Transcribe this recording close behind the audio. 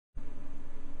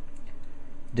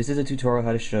This is a tutorial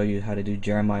how to show you how to do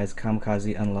Jeremiah's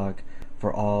Kamikaze unlock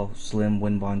for all slim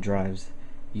Winbond drives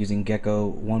using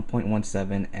Gecko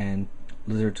 1.17 and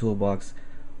Lizard Toolbox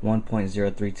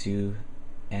 1.032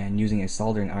 and using a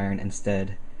soldering iron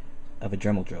instead of a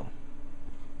Dremel drill.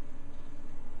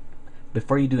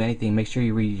 Before you do anything, make sure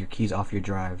you read your keys off your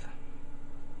drive.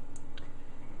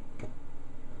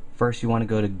 First, you want to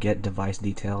go to Get Device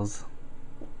Details.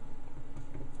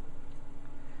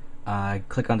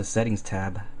 Click on the Settings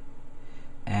tab,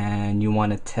 and you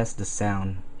want to test the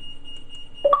sound.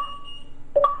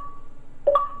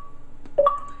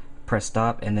 Press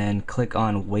stop and then click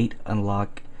on Wait,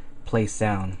 Unlock, Play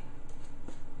Sound.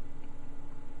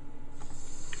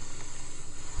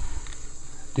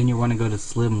 Then you want to go to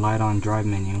Slim Light On Drive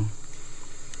menu.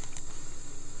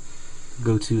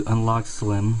 Go to Unlock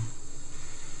Slim.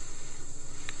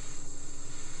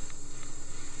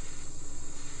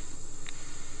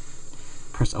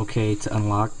 Press OK to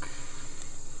unlock.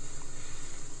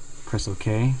 Press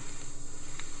OK.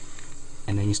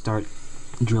 And then you start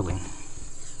drilling.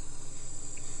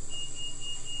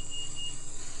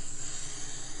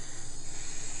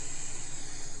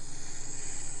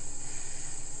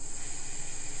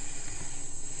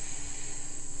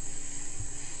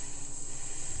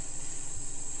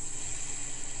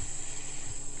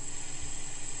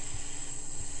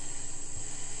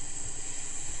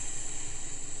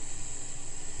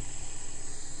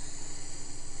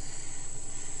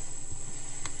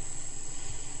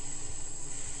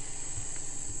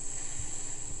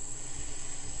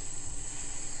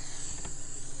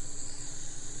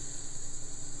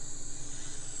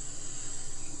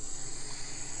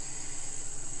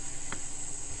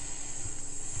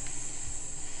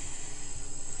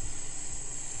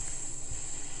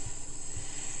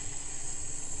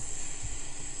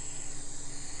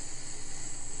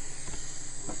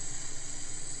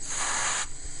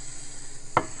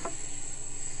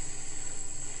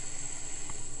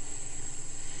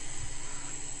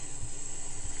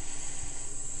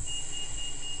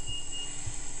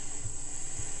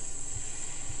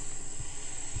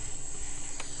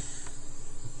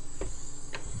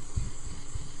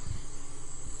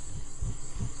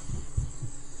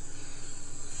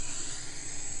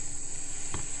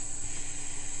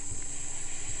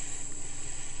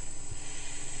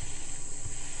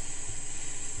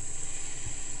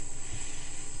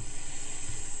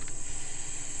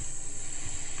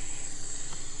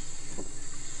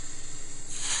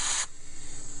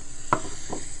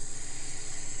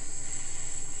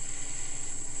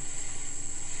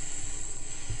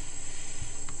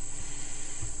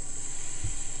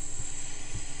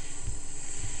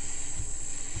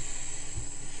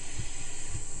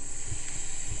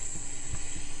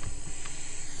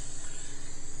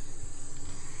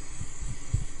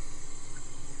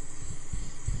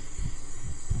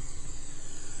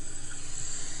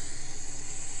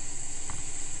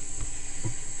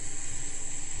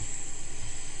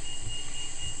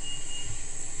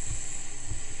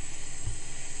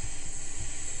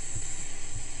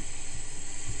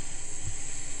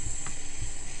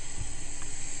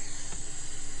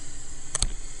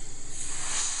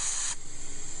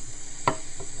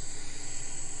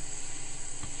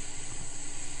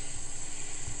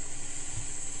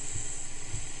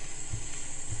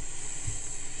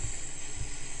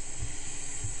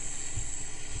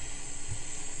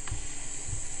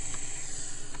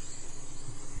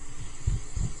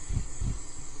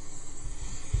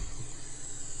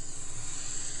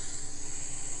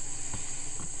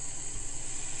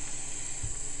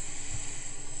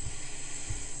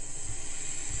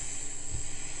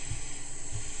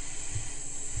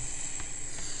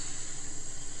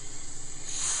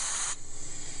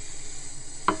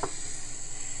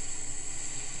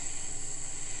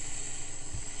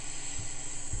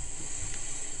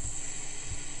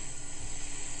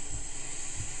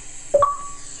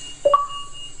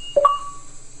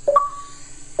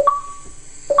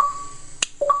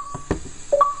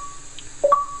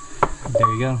 There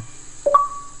you go.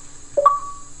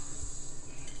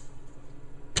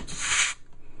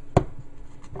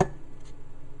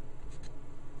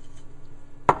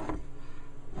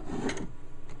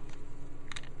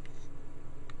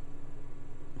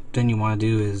 Then you want to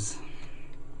do is,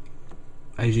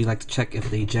 I usually like to check if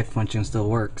the eject function still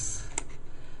works.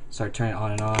 Start turning it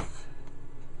on and off.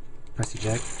 Press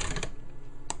eject.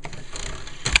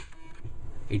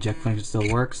 Eject function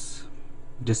still works.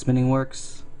 Disc spinning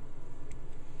works.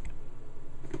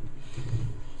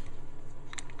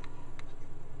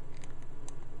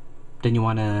 Then you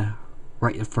want to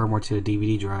write your firmware to the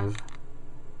DVD drive.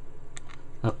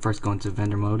 First go into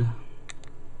vendor mode.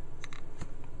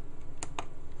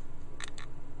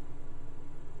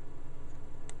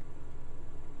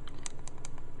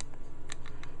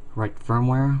 Write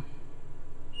firmware.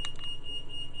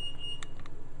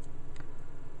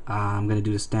 I'm going to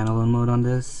do the standalone mode on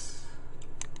this.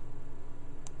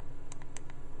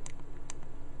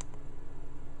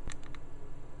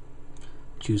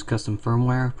 Choose custom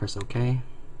firmware, press OK.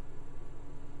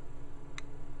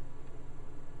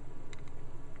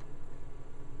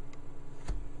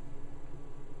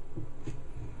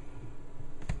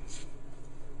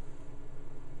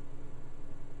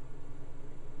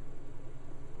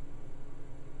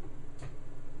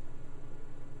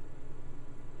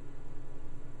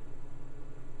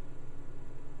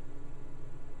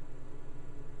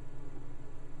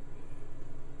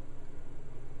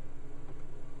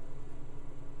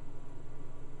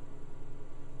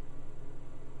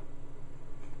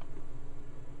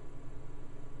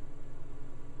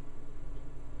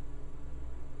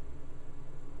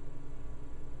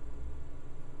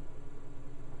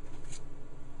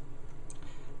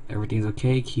 Everything's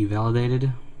okay, key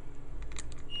validated.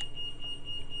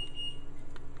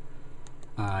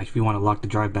 If you want to lock the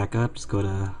drive back up, just go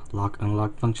to lock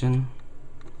unlock function.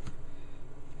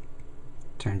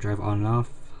 Turn drive on and off.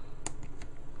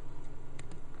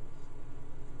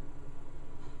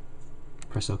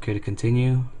 Press OK to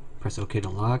continue. Press OK to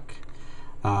lock.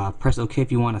 Press OK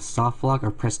if you want a soft lock,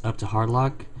 or press up to hard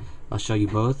lock. I'll show you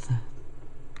both.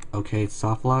 OK, it's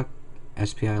soft lock.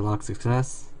 SPI lock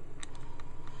success.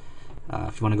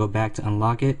 If you want to go back to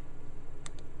unlock it,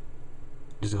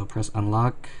 just go press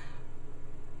unlock.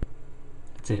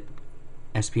 That's it.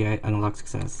 SPI unlock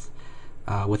success.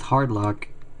 With hard lock,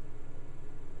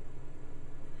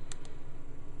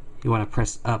 you want to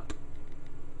press up,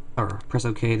 or press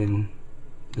OK, then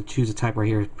choose a type right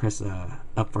here. Press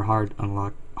up for hard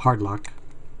lock.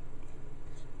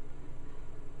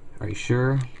 Are you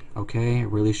sure? Okay.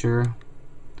 Really sure?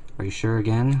 Are you sure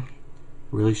again?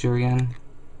 Really sure again?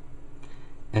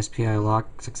 SPI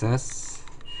lock success.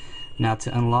 Now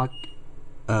to unlock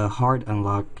hard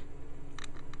unlock,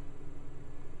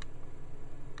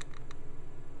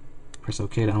 press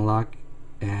OK to unlock,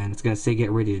 and it's going to say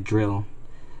get ready to drill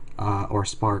or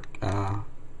spark.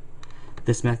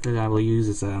 This method I will use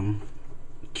is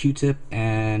Q-tip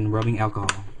and rubbing alcohol.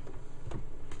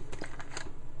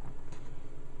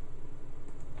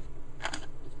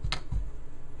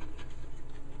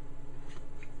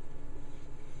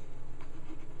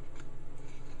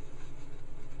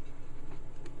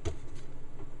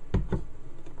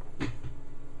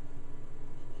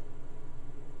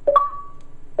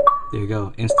 There you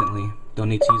go, instantly. Don't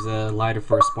need to use a lighter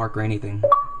for a spark or anything.